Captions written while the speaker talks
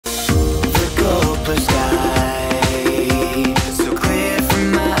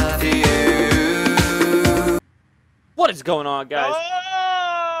is going on, guys?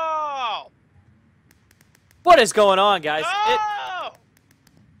 No! What is going on, guys? No!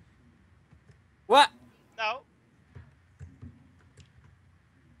 What? No.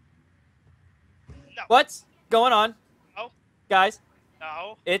 No. What's going on, No. guys?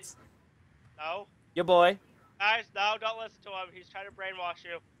 No. It's No. your boy, Guys, no, don't listen to him. He's trying to brainwash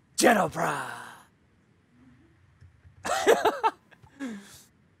you. Genopra.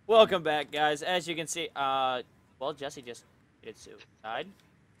 Welcome back, guys. As you can see, well, Jesse just did suicide.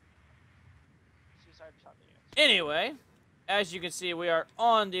 Suicide shot the ants. Anyway, as you can see, we are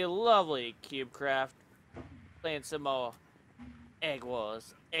on the lovely CubeCraft, playing some more Egg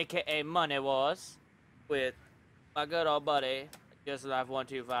Wars, aka Money Wars, with my good old buddy, Just Life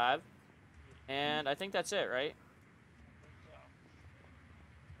 125, and I think that's it, right?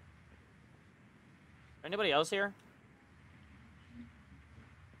 Anybody else here?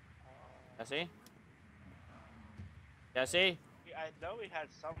 Jesse? Jesse? I know we had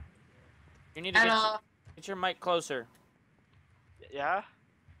some. You need to get your mic closer. Yeah?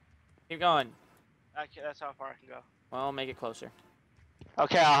 Keep going. Okay, that's how far I can go. Well, make it closer.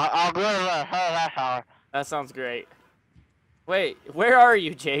 Okay, I'll go to that hour. That sounds great. Wait, where are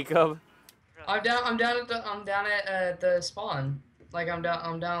you, Jacob? I'm down at the spawn. Like I'm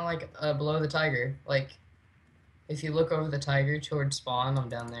down like below the tiger. Like if you look over the tiger towards spawn, I'm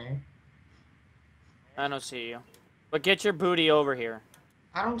down there. I don't see you. But get your booty over here.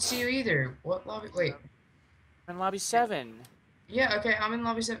 I don't see you either. What lobby? Wait. We're in lobby 7. Yeah. Okay. I'm in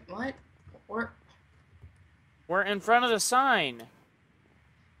lobby 7. What? Where? We're in front of the sign.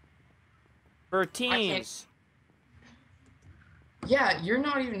 For teams. Yeah, you're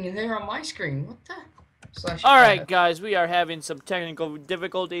not even there on my screen. What the? Alright, guys, we are having some technical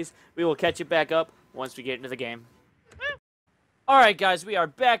difficulties. We will catch it back up once we get into the game. Alright, guys, we are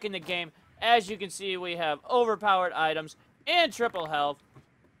back in the game. As you can see, we have overpowered items and triple health.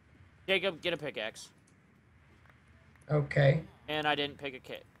 Jacob, get a pickaxe. Okay. And I didn't pick a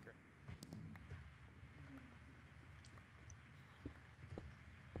kit.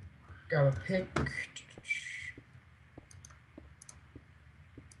 Grab a pick.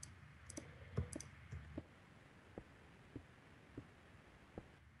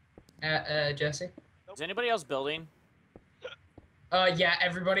 Jesse? Is anybody else building? Yeah,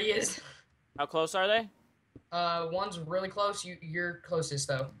 everybody is. How close are they? One's really close. You're closest,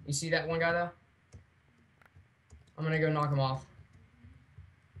 though. You see that one guy, though? I'm gonna go knock him off.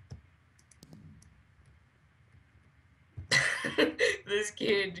 This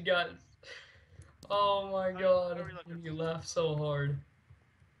kid got... Oh my god. He laughed so hard.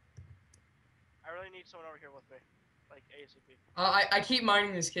 I really need someone over here with me. Like, ASAP. I keep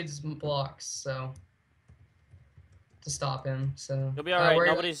mining this kid's blocks, so... to stop him, so... You'll be alright.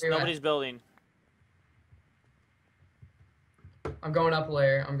 Nobody's building. I'm going up a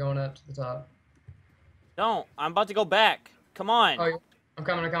layer. I'm going up to the top. Don't. I'm about to go back. Come on. Oh, I'm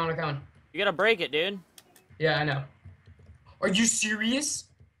coming. You gotta break it, dude. Yeah, I know. Are you serious?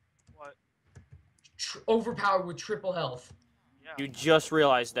 What? Overpowered with triple health. Yeah. You just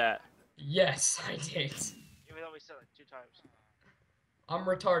realized that. Yes, I did. Even though we said it like 2 times. I'm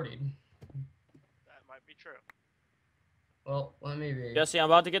retarded. That might be true. Well, let me be. Jesse, I'm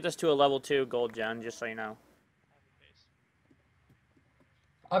about to get this to a level 2 gold gen, just so you know.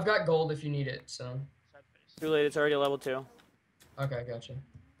 I've got gold if you need it, so. Too late, it's already a level 2. Okay, gotcha.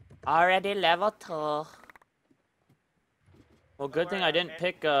 Already level 2. Well, good thing I didn't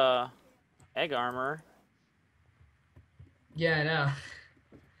pick, egg armor. Yeah, I know.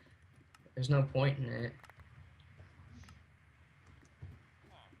 There's no point in it.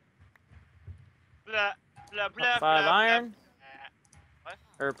 Blah, blah, blah, Prop 5 blah, iron? blah. What?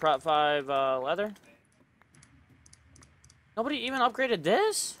 Or prop 5, leather? Nobody even upgraded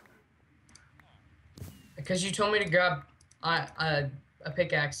this? Because you told me to grab a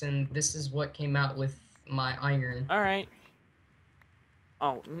pickaxe, and this is what came out with my iron. Alright.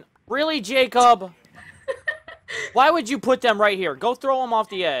 Oh, really, Jacob? Why would you put them right here? Go throw them off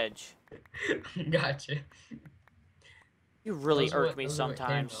the edge. Gotcha. You really irk me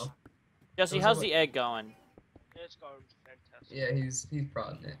sometimes. Jesse, how's the egg going? It's going fantastic. Yeah, he's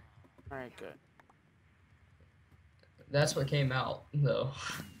prodding it. Alright, good. That's what came out, though.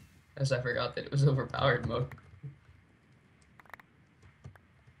 As I forgot that it was overpowered mode.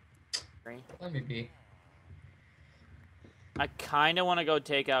 Let me be. I kind of want to go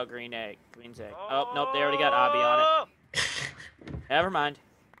take out Green's egg. Oh, nope, they already got Obby on it. Never mind.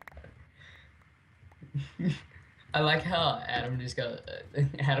 I like how Adam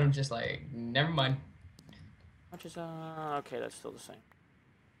just like, never mind. Which is, okay, that's still the same.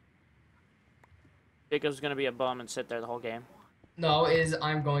 Jacob's gonna be a bum and sit there the whole game. No,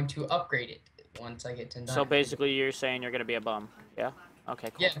 I'm going to upgrade it once I get 10 diamonds. So basically, you're saying you're gonna be a bum. Yeah. Okay.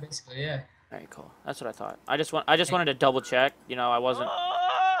 Cool. Yeah, basically, yeah. Very cool. That's what I thought. I just wanted to double check. You know, I wasn't.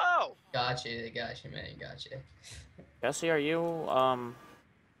 Oh! Gotcha, man, gotcha. Jesse, are you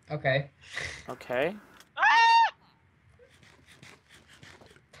Okay. okay? Ah!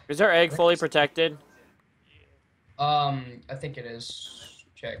 Is our egg fully protected? I think it is.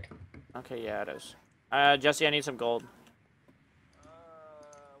 Check. Okay, yeah, it is. Jesse, I need some gold.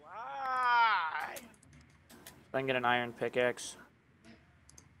 Why? I can get an iron pickaxe.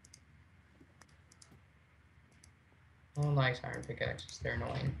 No one likes iron pickaxes. They're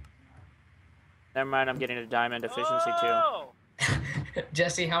annoying. Never mind, I'm getting a diamond efficiency too. Oh!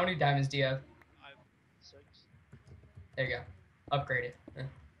 Jesse, how many diamonds do you have? 6. There you go. Upgrade it.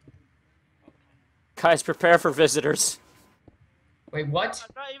 Guys, prepare for visitors. Wait, what?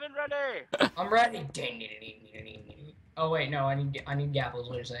 I'm not even ready. I'm ready. Oh wait, no, I need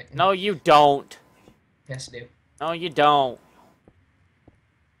gapples. Wait a second. No, you don't. Yes, I do. No, you don't.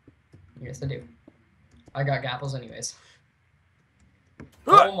 Yes, I do. I got gapples anyways.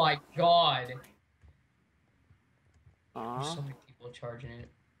 Oh my god. There's so many people charging it.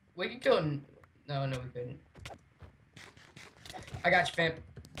 We could go. No, we couldn't. I got you, fam.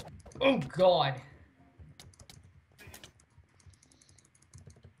 Oh god.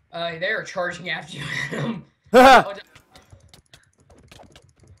 They're charging after you. Oh,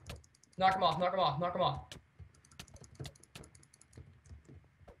 knock him off. Knock him off. Knock him off.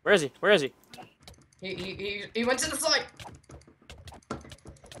 Where is he? Where is he? He went to the side.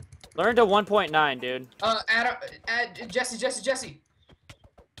 Learn to 1.9, dude. Adam, Jesse.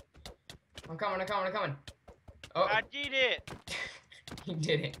 I'm coming. Oh, I did it. he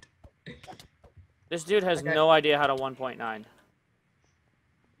didn't. This dude has Okay. no idea how to 1.9.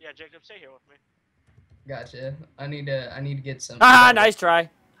 Yeah, Jacob, stay here with me. Gotcha. I need to get some. Ah, nice try.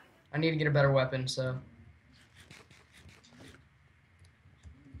 I need to get a better weapon. So.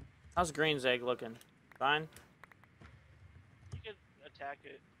 How's Green's egg looking? Fine. You can attack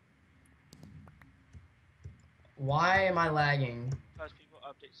it Why am I lagging? because people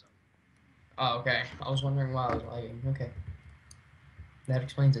update something. Oh, okay. I was wondering why I was lagging. Okay. That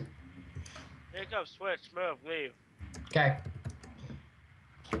explains it. Jacob, switch, move, leave. Okay.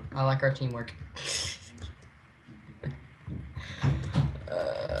 I like our teamwork.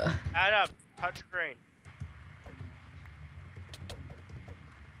 Adam, touch screen.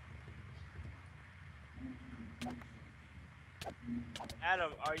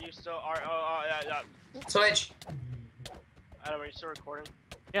 Adam, are you still? Switch. Adam, are you still recording?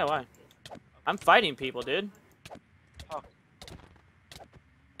 Yeah, why? I'm fighting people, dude. Oh,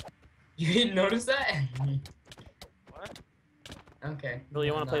 You didn't notice that? what? Okay. Really,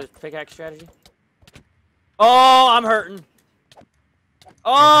 you want to play this pickaxe strategy? Oh, I'm hurting.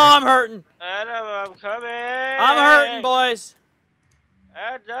 Oh, I'm hurting. Adam, I'm coming. I'm hurting, boys.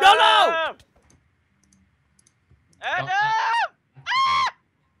 Adam. No! Adam.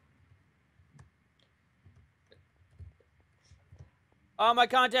 Oh, my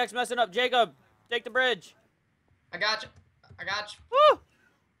contact's messing up. Jacob, take the bridge. I got you. Woo!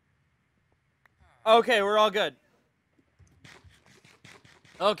 Okay, we're all good.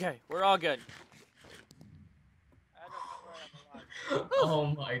 Okay, we're all good. Adam, I'm alive. Oh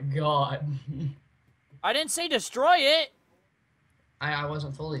my god. I didn't say destroy it. I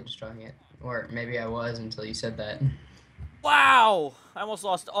wasn't fully destroying it. Or maybe I was until you said that. Wow! I almost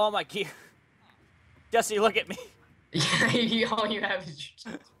lost all my gear. Jesse, look at me. Yeah, all you have is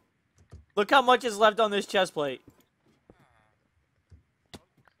your... Look how much is left on this chest plate.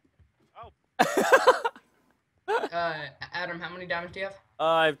 Oh. Adam, how many diamonds do you have?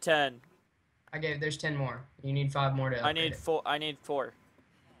 I have 10. There's 10 more. You need 5 more to upgrade I need it. 4. I need 4.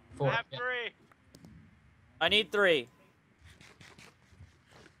 4. I have yeah. 3. I need 3.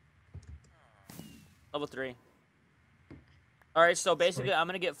 Level 3. All right, so basically, I'm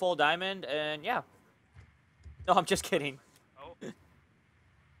gonna get full diamond, and yeah. No, I'm just kidding. Oh.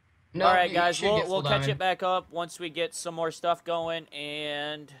 No, All right, you guys, should get we'll full catch diamond. it back up once we get some more stuff going,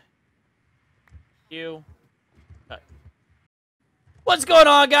 and you. Cut. What's going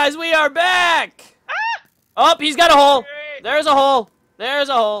on, guys? We are back. Oh, he's got a hole. Great. There's a hole. There's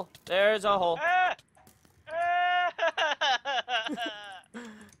a hole. There's a hole. Ah! Ah!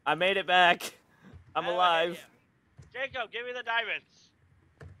 I made it back. I'm Adam, alive. Jacob, give me the diamonds.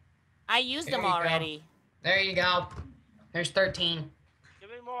 I used There them you go. already. There you go. There's 13. Give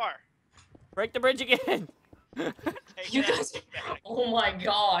me more. Break the bridge again. Take You it guys... back. Oh my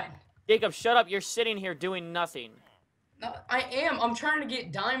god. Jacob, shut up. You're sitting here doing nothing. No, I am. I'm trying to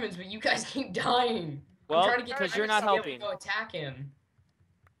get diamonds, but you guys keep dying. I'm Well, trying to get because you're diamonds not to be able helping. to go attack him.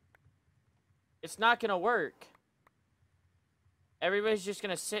 It's not gonna work. Everybody's just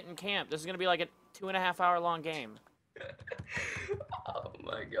gonna sit and camp. This is gonna be like a 2.5 hour long game. Oh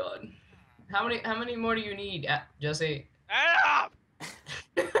my god. How many more do you need, Jesse? Stop!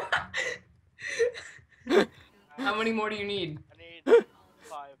 How many more do you need? I need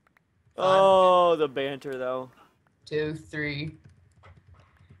 5. Oh, the banter though. 2, 3,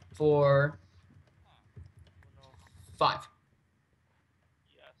 4, 5.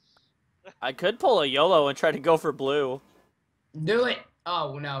 Yes. I could pull a YOLO and try to go for blue. Do it.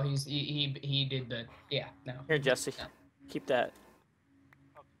 Oh no, he did the no. Here, Jesse. Keep that.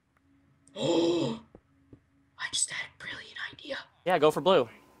 Oh, I just had a brilliant idea. Yeah, go for blue.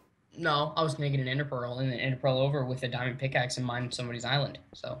 No, I was gonna get an ender pearl and then ender pearl over with a diamond pickaxe and mine somebody's island.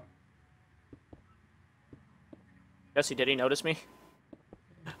 So. Jesse, did he notice me?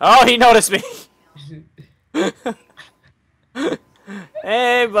 Oh, he noticed me.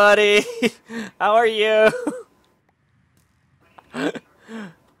 Hey, buddy. How are you?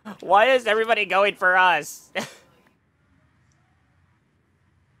 Why is everybody going for us? I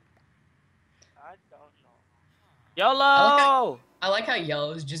don't know. YOLO! I like how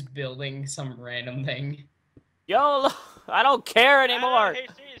yellow is just building some random thing. YOLO! I don't care anymore. He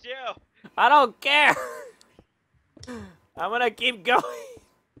sees you. I don't care. I'm gonna keep going.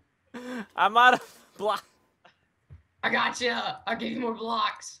 I'm out of blocks. I gotcha. I'll give you more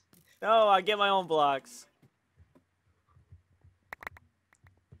blocks. No, I get my own blocks.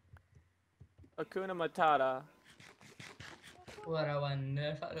 Hakuna Matata. What a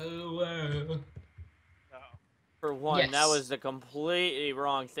wonderful world. No. For one, that Yes. was the completely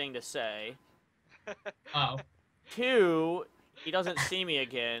wrong thing to say. Oh. 2, he doesn't see me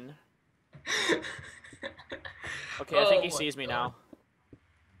again. Okay, I think he Oh my sees me God. now.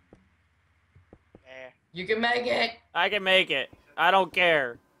 You can make it. I can make it. I don't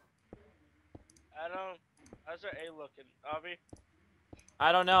care. I don't. How's our A looking, Avi?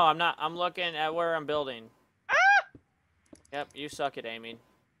 I don't know. I'm looking at where I'm building. Ah! Yep, you suck at aiming.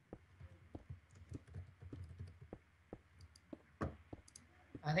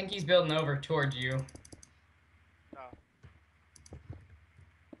 I think he's building over towards you. No.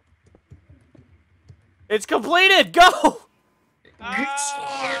 It's completed. Go.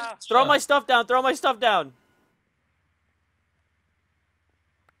 Ah! Throw my stuff down. Throw my stuff down.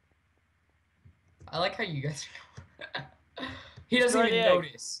 I like how you guys. He doesn't Destroy even the egg.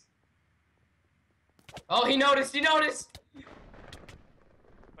 notice. Oh, he noticed. He noticed.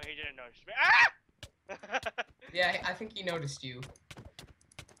 But he didn't notice me. Ah! Yeah, I think he noticed you.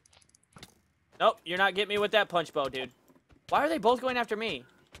 Nope, you're not getting me with that punch bow, dude. Why are they both going after me?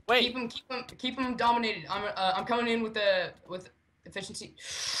 Wait. Keep him dominated. I'm coming in with efficiency.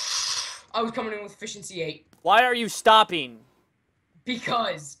 I was coming in with efficiency 8 Why are you stopping?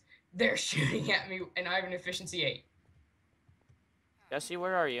 because they're shooting at me and I have an efficiency 8. Jesse,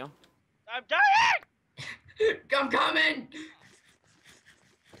 where are you? I'm dying! I'm coming.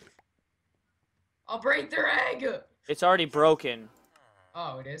 I'll break their egg. It's already broken.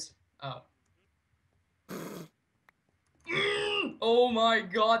 Oh, it is. Oh. Oh my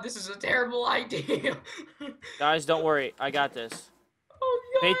god, this is a terrible idea. Guys, don't worry. I got this. Oh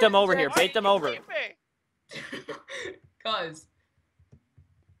god. Bait them over here. Why Bait did them you over. leave me? Cuz.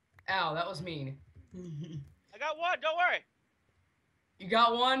 Ow, that was mean. I got one, don't worry. You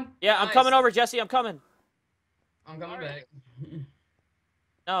got one? Yeah, I'm Nice. coming over, Jesse. I'm coming. I'm coming Alright. back.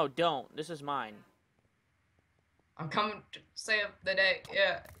 No, don't. This is mine. I'm coming to save the day.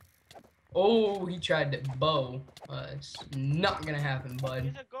 Yeah. Oh, he tried to bow. It's not gonna happen, bud.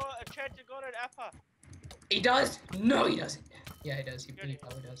 He's a chance to go to an Alpha. He does? No, he doesn't. Yeah, he does. He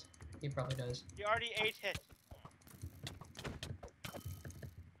probably does. He probably does. He already 8 hits.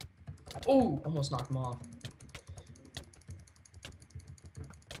 Oh, almost knocked him off.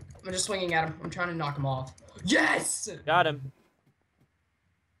 I'm just swinging at him. I'm trying to knock him off. Yes! Got him.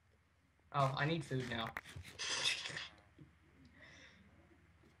 Oh, I need food now.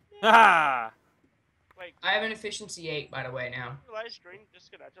 Ha! Wait, I have an efficiency 8, by the way, now. realize Green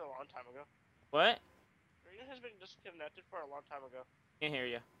disconnected a long time ago. What? Green has been disconnected for a long time ago. Can't hear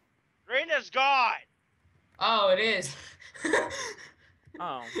you. Green is gone! Oh, it is.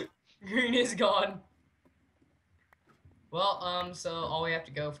 Oh. Green is gone. Well, so all we have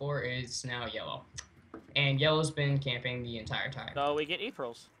to go for is now yellow. And yellow's been camping the entire time. So we get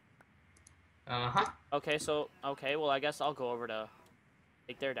Aprils. Uh-huh. Okay, well, I guess I'll go over to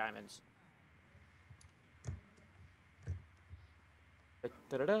take their diamonds.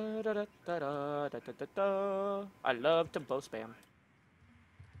 Da-da-da-da-da-da-da-da-da-da. I love to bow spam.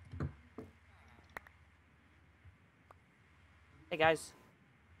 Hey guys,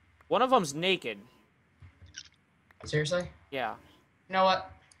 one of them's naked. Seriously? Yeah. You know what?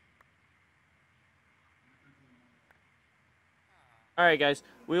 All right, guys.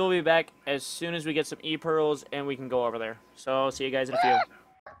 We will be back as soon as we get some e-pearls and we can go over there. So, see you guys in a few.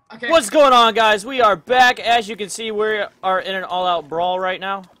 Okay. What's going on, guys? We are back. As you can see, we are in an all-out brawl right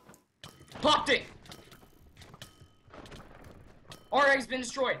now. Popped it! Our egg's been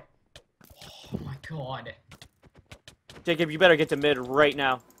destroyed. Oh my god. Jacob, you better get to mid right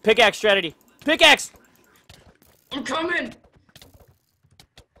now. Pickaxe strategy. Pickaxe! I'm coming!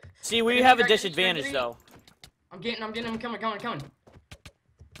 See, we Hey, have a you guys disadvantage, ready? though. I'm coming.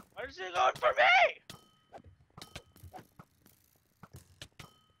 Why is he going for me?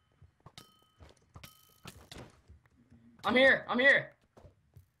 I'm here.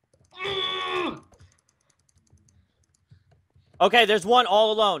 Mm! Okay, there's one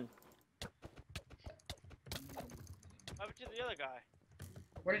all alone. What happened to the other guy?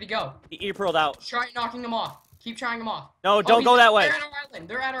 Where did he go? He e-pearled out. Try knocking him off. Keep trying him off. No, don't go that way. They're at our island.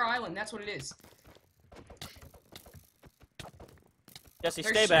 They're at our island. That's what it is. Jesse,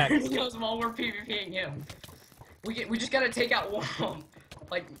 They're stay back. shooting us while we're PvPing him. We just gotta take out one.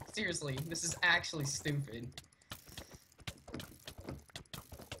 Like, seriously, this is actually stupid.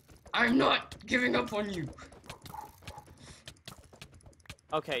 I'm not giving up on you.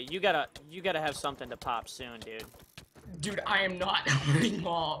 Okay, you gotta have something to pop soon, dude. Dude, I am not holding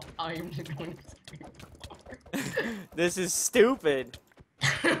off. I am going to. This is stupid.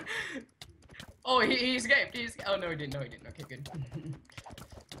 Oh, he escaped. Oh, no, he didn't. Okay, good.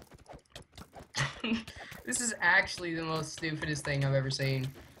 This is actually the most stupidest thing I've ever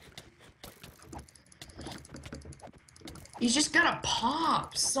seen. He's just gotta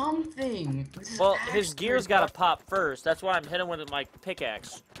pop something. Well, his gear's gotta pop first. That's why I'm hitting with my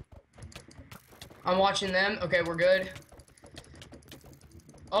pickaxe. I'm watching them. Okay, we're good.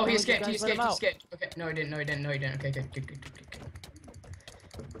 Oh, he escaped. He escaped. Okay, no, he didn't. Okay, good.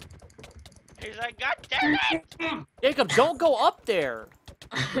 He's like, God damn it! Jacob, don't go up there.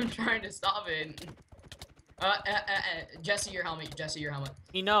 I'm trying to stop it. Jesse, your helmet.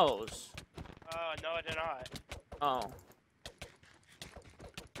 He knows. No, I did not. Oh.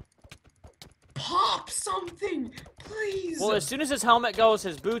 Pop something, please. Well, as soon as his helmet goes,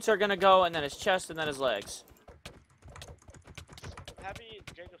 his boots are gonna go, and then his chest, and then his legs. Happy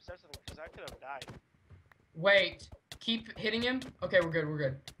Jacob said something, because I could have died. Wait, keep hitting him. Okay, we're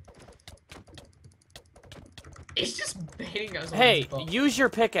good. He's just hitting us. Hey, use your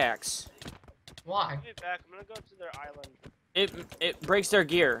pickaxe. Why? I'll be back. I'm gonna go to their island. It breaks their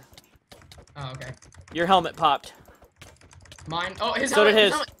gear. Oh, okay. Your helmet popped. Mine. Oh, his So helmet. did His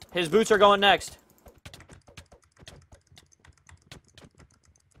his. helmet. His boots are going next.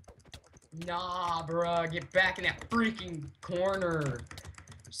 Nah, bruh, get back in that freaking corner.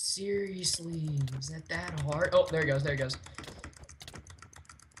 Seriously, is that hard? Oh, there he goes.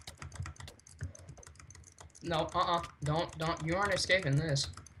 No, don't. You aren't escaping this.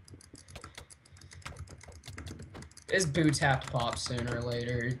 His boots have to pop sooner or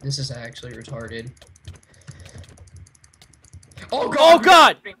later. This is actually retarded. Oh god! Oh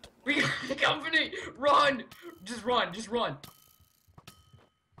god! We got company! Run! Just run. I'm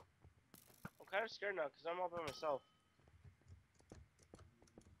kind of scared now, because I'm all by myself.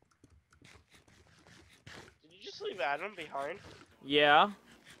 Did you just leave Adam behind? Yeah.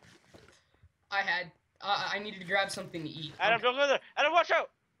 I needed to grab something to eat. Adam, don't go there! Adam, watch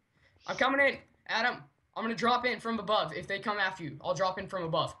out! I'm coming in. Adam, I'm gonna drop in from above. If they come after you, I'll drop in from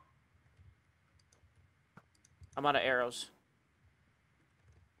above. I'm out of arrows.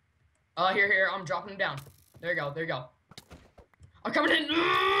 Here, I'm dropping them down. There you go. I'm coming in.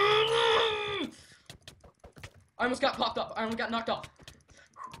 I almost got popped up. I almost got knocked off.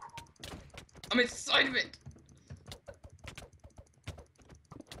 I'm inside of it.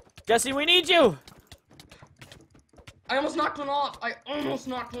 Jesse, we need you! I almost knocked one off. I'm coming, don't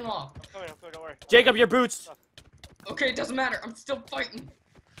worry. Jacob, your boots! Okay, it doesn't matter. I'm still fighting.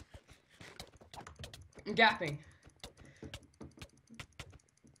 I'm gapping.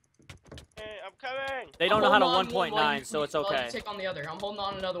 Hey, I'm coming! They don't know how to I'm holding on 1.9, so it's while okay. you take on the other. I'm holding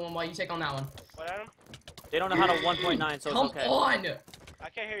on another one while you take on that one. What, Adam? They don't know how to 1.9, so it's Come okay. on! I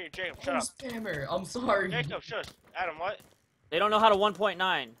can't hear you, Jacob, shut up. Spammer. I'm sorry. Jacob, shush. Adam, what? They don't know how to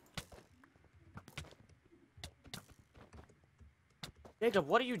 1.9. Jacob,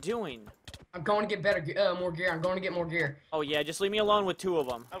 what are you doing? I'm going to get more gear. I'm going to get more gear. Oh yeah, just leave me alone with two of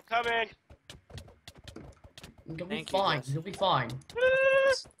them. I'm coming! You'll be Thank you, fine. Jesse. You'll be fine.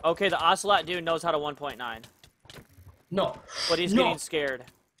 Okay, the ocelot dude knows how to 1.9. No. But he's No. getting scared.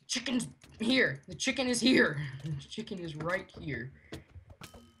 Chicken's here. The chicken is here. The chicken is right here.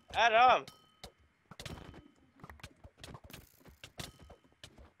 Adam.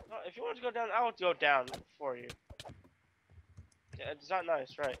 No, if you want to go down, I will go down for you. Yeah, it's not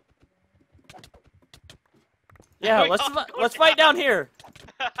nice, right? Yeah, We let's all go let's fight down here.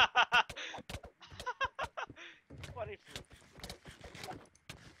 Funny food.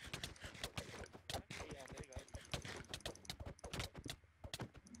 Okay, yeah, there you go.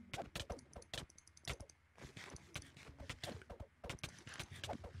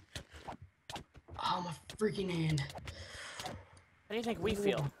 Oh, my freaking hand. How do you think we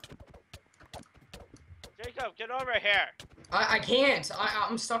feel? Jacob, get over here. I can't.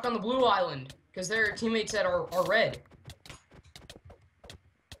 I'm stuck on the blue island because there are teammates that are red.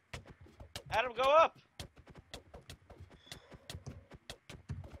 Adam, go up.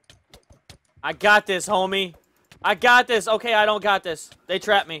 I got this, homie. I got this. Okay, I don't got this. They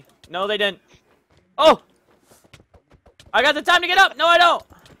trapped me. No, they didn't. Oh! I got the time to get up. No, I don't.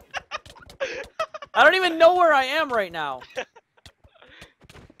 I don't even know where I am right now.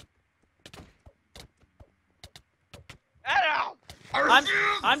 Adam!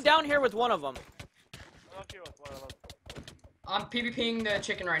 I'm down here with one of them. I'm up here with one of them. I'm PvPing the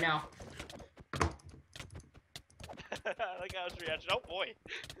chicken right now. I like how his reaction. Oh boy.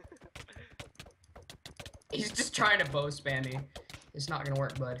 He's just trying to bow spam me. It's not gonna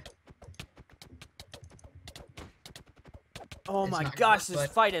work, bud. Oh It's my not gosh, good, this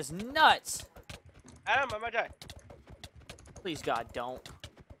but- fight is nuts. Adam, I might die. Please, God, don't.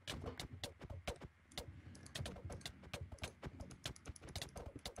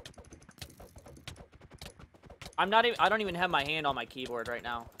 I'm not even. I don't even have my hand on my keyboard right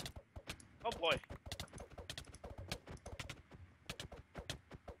now. Oh boy.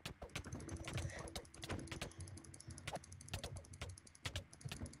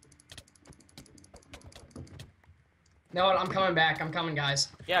 No, I'm coming back. I'm coming, guys.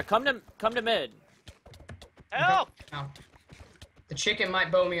 Yeah, come to mid. Help! Now. The chicken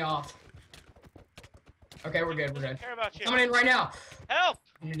might bow me off. Okay, we're good. We're Doesn't good. care about you. Coming in right now. Help!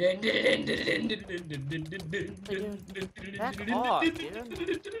 Back off,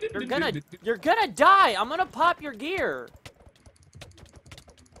 dude. You're gonna die. I'm gonna pop your gear.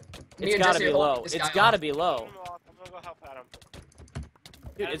 It's gotta be low. It's gotta be low. I'm gonna go help Adam.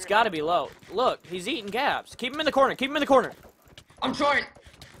 Dude, Adam, it's you're gotta helping. be low. Look, he's eating gaps. Keep him in the corner. Keep him in the corner. I'm trying.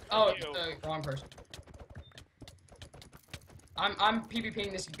 Oh, You. wrong person. I'm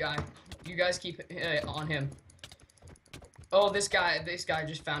PvPing this guy. You guys keep on him. Oh, this guy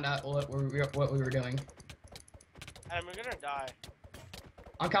just found out what we were doing. Adam, you're gonna die.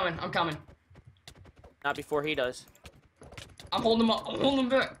 I'm coming. Not before he does. I'm holding him up. I'm holding him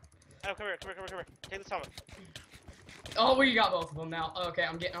back. Adam, come here. Take this helmet. Oh, we got both of them now. Okay,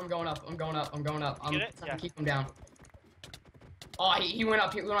 I'm going up. I'm trying Get it? to Yeah. keep him down. Oh, he went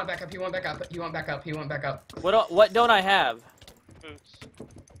up. He went back up. He went back up. What don't I have? Boots.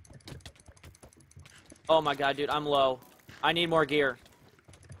 Oh my god, dude, I'm low. I need more gear.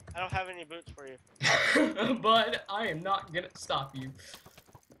 I don't have any boots for you. But I am not gonna stop you.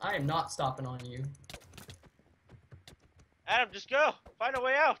 I am not stopping on you. Adam, just go. Find a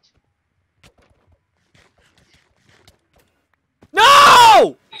way out.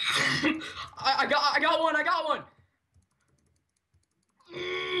 No! I got one.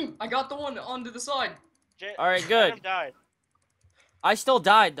 I got the one onto the side. All right, good. Adam died. I still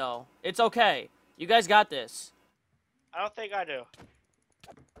died though. It's okay. You guys got this. I don't think I do.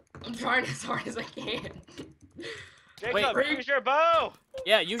 I'm trying as hard as I can. Jacob, Wait. use your bow.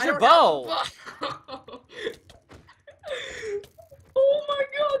 Yeah, use I your don't bow. have a bow. Oh my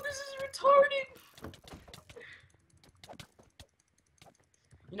god, this is retarded.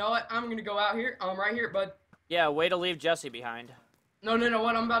 You know what? I'm gonna go out here. I'm right here, bud. Yeah, way to leave Jesse behind. No,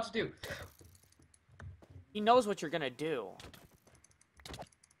 what I'm about to do. He knows what you're gonna do.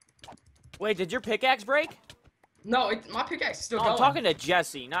 Wait, did your pickaxe break? No, my pickaxe is still No, going. I'm talking to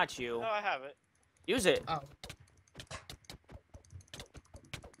Jesse, not you. No, I have it. Use it. Oh.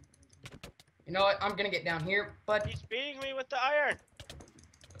 You know what? I'm gonna get down here, but He's beating me with the iron.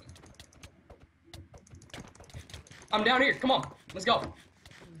 I'm down here. Come on, let's go.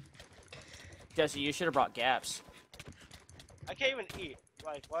 Jesse, you should have brought gaps. I can't even eat.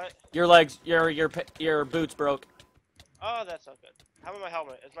 Like, what? Your legs, your boots broke. Oh, that's not good. How about my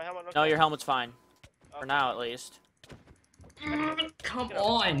helmet? Is my helmet okay? No, your helmet's fine. For Okay. now, at least. Come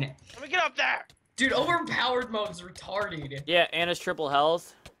on, Let me get up there! dude. Overpowered mode is retarded. Yeah, and it's triple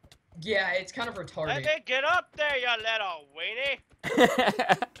health. Yeah, it's kind of Let retarded. me get up there, you little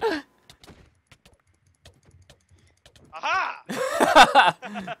weenie. Aha!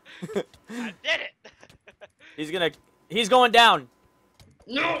 I did it. He's going down.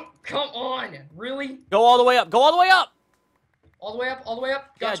 No, come on, really? Go all the way up. Go all the way up. All the way up, all the way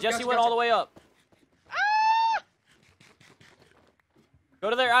up. Yeah, Gotcha, Jesse gotcha, went all gotcha. the way up. Ah! Go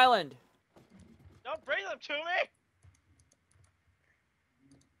to their island. Don't bring them to me.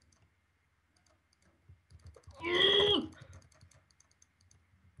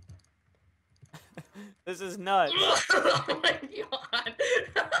 This is nuts. Oh my god.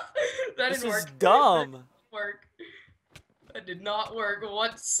 That This didn't is work. dumb. That didn't work. That did not work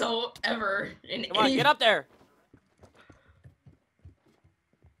whatsoever. In Come on, any... get up there.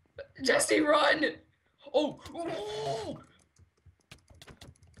 Jesse, run! Oh! Ooh.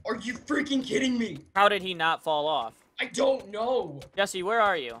 Are you freaking kidding me? How did he not fall off? I don't know. Jesse, where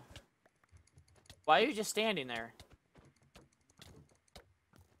are you? Why are you just standing there?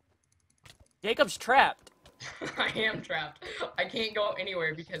 Jacob's trapped. I am trapped. I can't go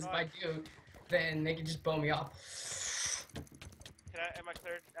anywhere because if I do, then they can just blow me off. Am I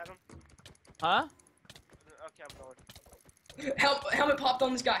cleared, Adam? Huh? Okay, I'm going. Helmet popped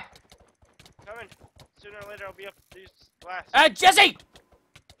on this guy. Coming. Sooner or later, I'll be up these glass. Jesse!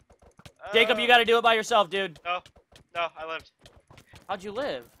 Jacob, you gotta do it by yourself, dude. No, I lived. How'd you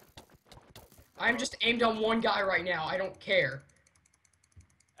live? I'm just aimed on one guy right now. I don't care.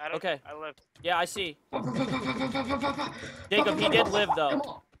 Adam, Okay. I lived. Yeah, I see. Jacob, he did live, though. Come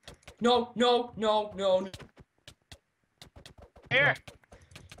on. No. Here,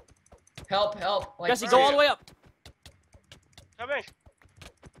 Help. Like, Jesse, go all the way up. coming.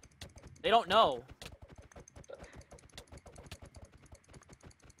 They don't know.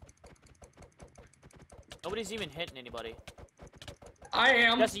 Nobody's even hitting anybody. I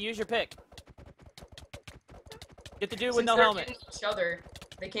am. Jesse, use your pick. Get the dude with Since no they're helmet. hitting each other,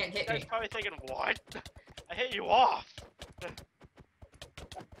 they can't hit You guys me. probably thinking, what? I hit you off.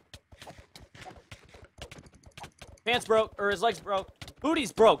 Pants broke, or his legs broke.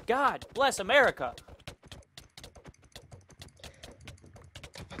 Booty's broke. God bless America.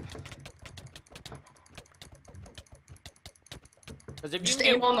 Because if you Just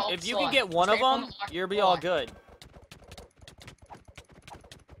can aim on the if you can slot. get one Just of aim on them, the you'll be all slot. good.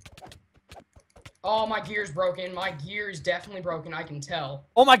 Oh, my gear's broken. My gear is definitely broken. I can tell.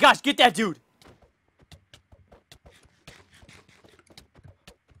 Oh my gosh, get that dude.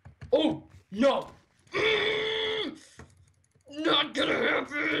 Oh, no. Not gonna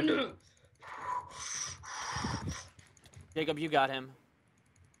happen. Jacob, you got him.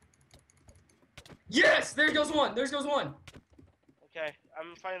 Yes, there goes one. There goes one. Okay,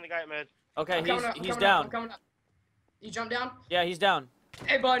 I'm finding the guy at mid. Okay, I'm coming up, he's I'm down. coming up. You jump down? Yeah, he's down.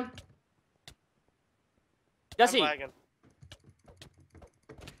 Hey, bud. Jesse. I'm lagging.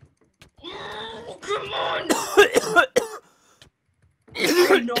 Oh, come on. I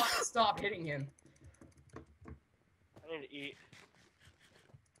cannot stop hitting him. I need to eat.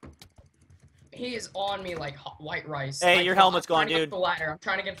 He is on me like hot white rice. Hey, Like, your helmet's I'm gone, trying to get dude. the ladder. I'm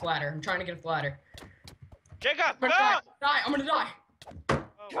trying to get the ladder. Jacob, I'm no! gonna die. I'm gonna die. Oh,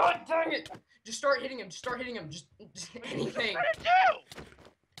 God dang it. Just start hitting him. Just anything. what did I do?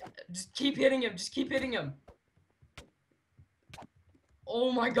 Just keep hitting him.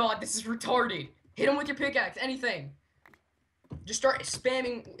 Oh my god, this is retarded. Hit him with your pickaxe. Anything. Just start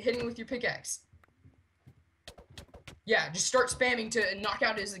spamming hitting with your pickaxe. Yeah, just start spamming to knock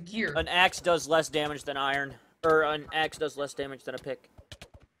out his gear. An axe does less damage than iron. Or an axe does less damage than a pick.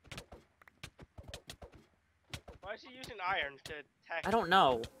 Why is he using iron to attack? I don't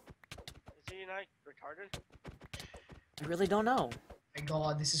know. Is he like retarded? I really don't know. My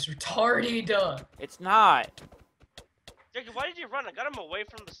god, this is retarded. It's not. Jacob, why did you run? I got him away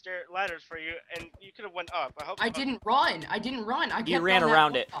from the ladders for you, and you could have went up. I hope. I didn't run. I kept You ran on that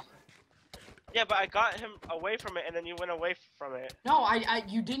around it. wall. Yeah, but I got him away from it, and then you went away from it. No,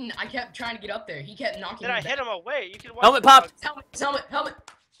 you didn't. I kept trying to get up there. He kept knocking Then me I back. hit him away. You can. Helmet popped. Helmet.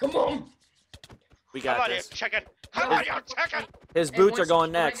 Come on. We Come got on, you this. chicken. Come on, you chicken. His And boots once are you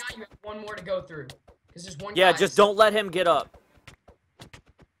going kill that next. guy, you have one more to go through. Because there's one Yeah, guy. just don't let him get up.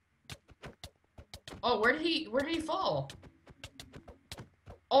 Oh, where did he fall?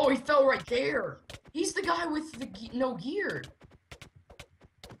 Oh, he fell right there. He's the guy with the no gear.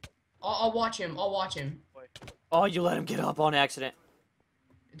 I'll watch him. Oh, you let him get up on accident.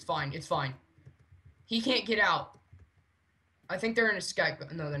 It's fine. He can't get out. I think they're in a sky.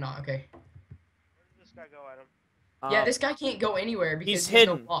 No, they're not. Okay. Where did this guy go, Adam? Yeah, this guy can't go anywhere because he's there's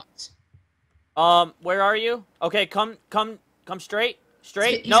no hidden. blocks. Where are you? Okay, come straight.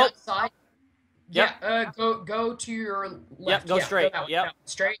 Straight. He's Nope. outside. Yep. Yeah. Go to your left. Yep. Go yeah, straight. that way. Yep. No,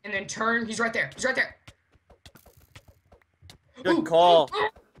 straight, and then turn. He's right there. He's right there. Good Ooh, call. ooh, ooh.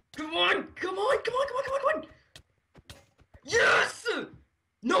 Come on! Come on! Come on! Come on! Come on! Come on! Yes!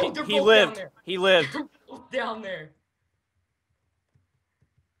 No, they're He both lived. down there. He lived. They're both down there.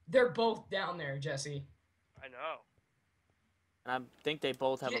 They're both down there, Jesse. I know. And I think they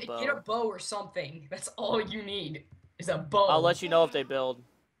both have a bow. Get a bow or something. That's all you need is a bow. I'll let you know if they build.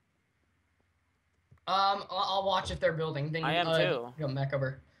 I'll watch if they're building. Then I am too. Come back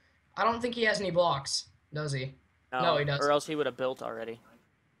over. I don't think he has any blocks, does he? No, he doesn't. Or else he would have built already.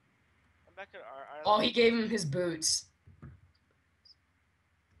 I'm back at our Oh, he gave him his boots.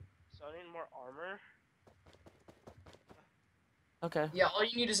 So I need more armor. Okay. Yeah, all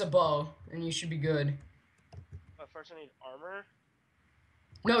you need is a bow, and you should be good. But first I need armor.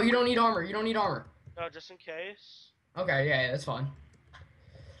 No, you don't need armor. You don't need armor. No, just in case. Okay, yeah, that's fine.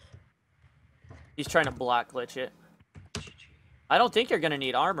 He's trying to block glitch it. I don't think you're gonna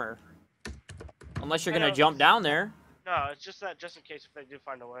need armor. Unless you're I gonna know. jump down there. No, it's just that just in case if they do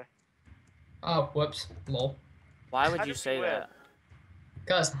find a way. Oh, whoops. Lol. Why would How you did say you win? that?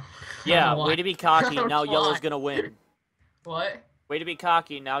 Cause. Yeah, Why? way to be cocky. I don't Now know yellow's why. gonna win. What? Way to be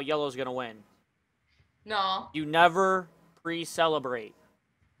cocky. Now yellow's gonna win. No. You never pre-celebrate.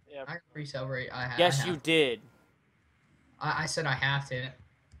 Yeah. I can pre-celebrate. Yes, you did. I said I have to.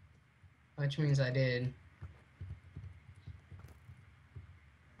 Which means I did.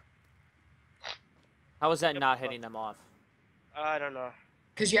 How is that not hitting them off? I don't know.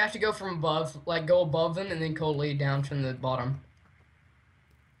 Because you have to go from above, like go above them and then go lay down from the bottom.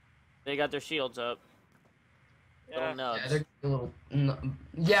 They got their shields up. Yeah. Little nubs. Yeah, they're a little.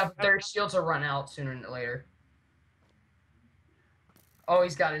 Yeah, but their shields will run out sooner than later. Oh,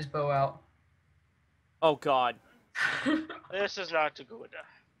 he's got his bow out. Oh god. This is not too good.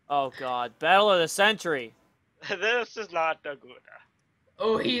 Oh god. Battle of the century. This is not too good.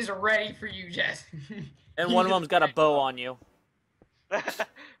 Oh, he's ready for you, Jess. And one of them's got a bow on you.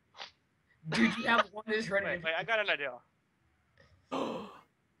 Dude, you have one that's ready. Wait, I got an idea.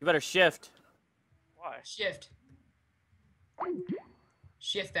 You better shift. Why? Shift.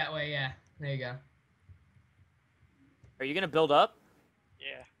 Shift that way, yeah. There you go. Are you gonna build up?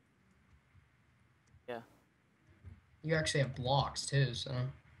 Yeah. You actually have blocks too, so.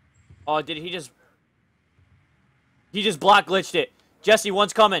 Oh, did he just... He just block glitched it. Jesse,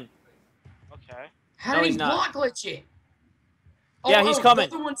 one's coming. Okay. How No, did he he's not. block glitch it? Yeah, he's coming.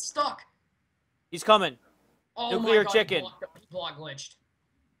 The other one's stuck. He's coming. Oh Nuclear my God, chicken. He block glitched.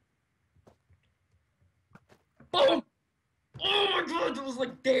 Boom! Oh my God, it was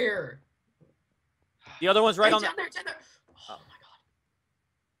like there. The other one's right Hey, on the... down there, down there. Oh my God.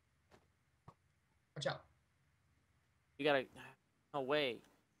 Watch out. You gotta... No way.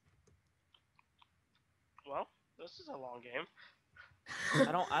 Well, this is a long game.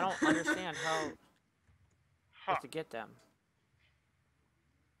 I don't understand how Huh. to get them.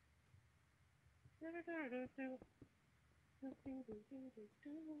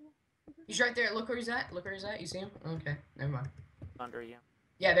 He's right there. Look where he's at. Look where he's at. You see him? Okay, never mind. Under you.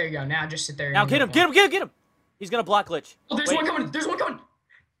 Yeah, there you go. Now just sit there. Now and get him! go. Get him! Get him! Get him! He's gonna block glitch. Oh, there's Wait. one coming. There's one coming.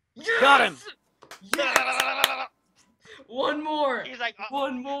 Yes! Got him! Yes! One more. He's like,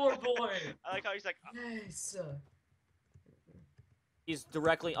 One more, boy. I like how he's like, Yes. He's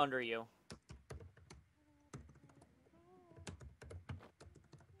directly under you.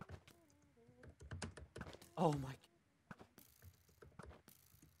 Oh my...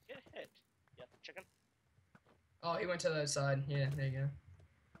 get hit. Yeah, chicken. Oh, he went to the other side. Yeah, there you go.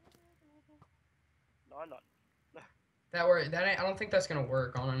 No, I'm not. I don't think that's gonna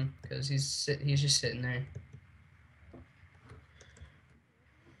work on him because he's just sitting there.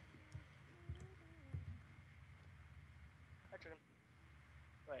 Hi, chicken.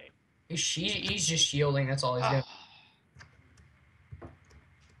 Wait. He's just shielding. That's all he's doing. Ah.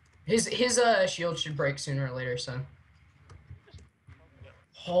 His shield should break sooner or later. So.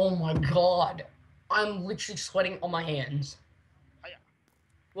 Oh my God, I'm literally sweating on my hands. Hiya.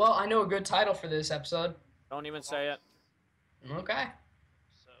 Well, I know a good title for this episode. Don't even say it. Okay.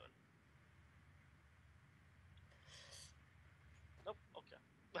 So. Nope.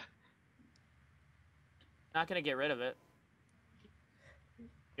 Okay. Not gonna get rid of it.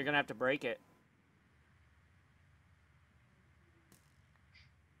 You're gonna have to break it.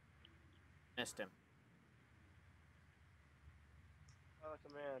 Missed him. I like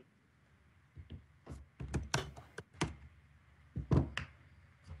a man.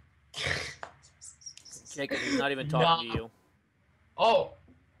 Jacob, he's not even talking to you. Oh.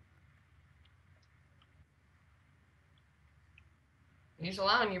 He's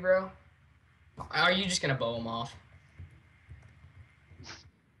allowing you, bro. Are you just gonna bow him off?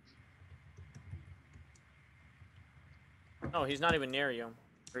 No, he's not even near you.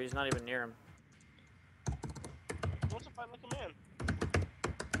 Or he's not even near him. He wants to fight like a man.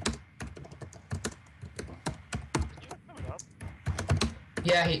 Is he coming up?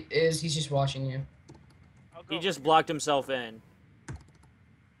 Yeah, he is. He's just watching you. I'll go He over just here. blocked himself in.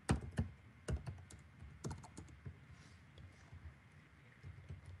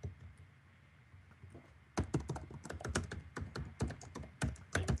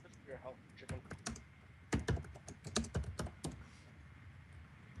 Thank you for your help, chicken.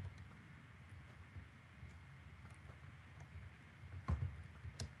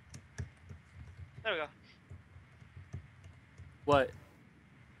 There we go. What?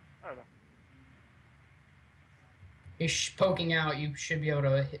 I don't know. He's poking out. You should be able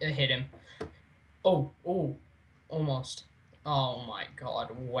to hit him. Oh, almost. Oh my god!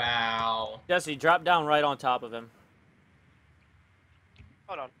 Wow. Jesse, drop down right on top of him.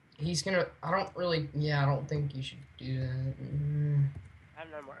 Hold on. He's gonna. I don't really. Yeah, I don't think you should do that. I have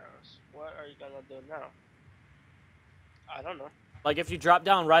no more arrows. What are you gonna do now? I don't know. Like, if you drop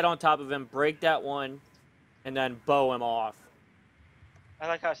down right on top of him, break that one, and then bow him off. I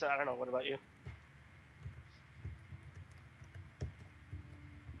like how I said I don't know. What about you?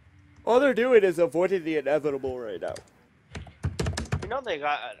 All they're doing is avoiding the inevitable right now. You know they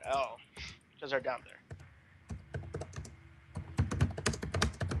got an L because they're down there.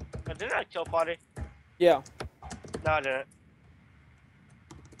 But didn't I kill Potty? Yeah. No, I didn't.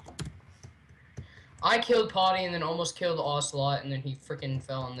 I killed Potty and then almost killed Ocelot, and then he freaking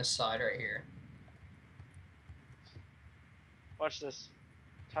fell on this side right here. Watch this.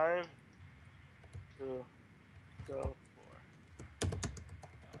 Time to go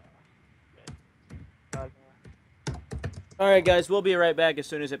for. Alright, guys, we'll be right back as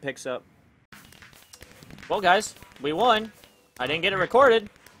soon as it picks up. Well, guys, we won. I didn't get it recorded,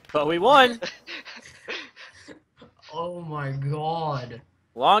 but we won. Oh my god.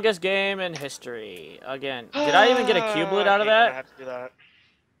 Longest game in history. Again, did I even get a cubelet out of I that? have to do that.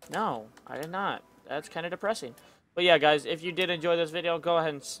 No, I did not. That's kind of depressing. But yeah, guys, if you did enjoy this video, go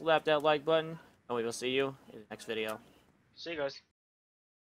ahead and slap that like button, and we will see you in the next video. See you guys.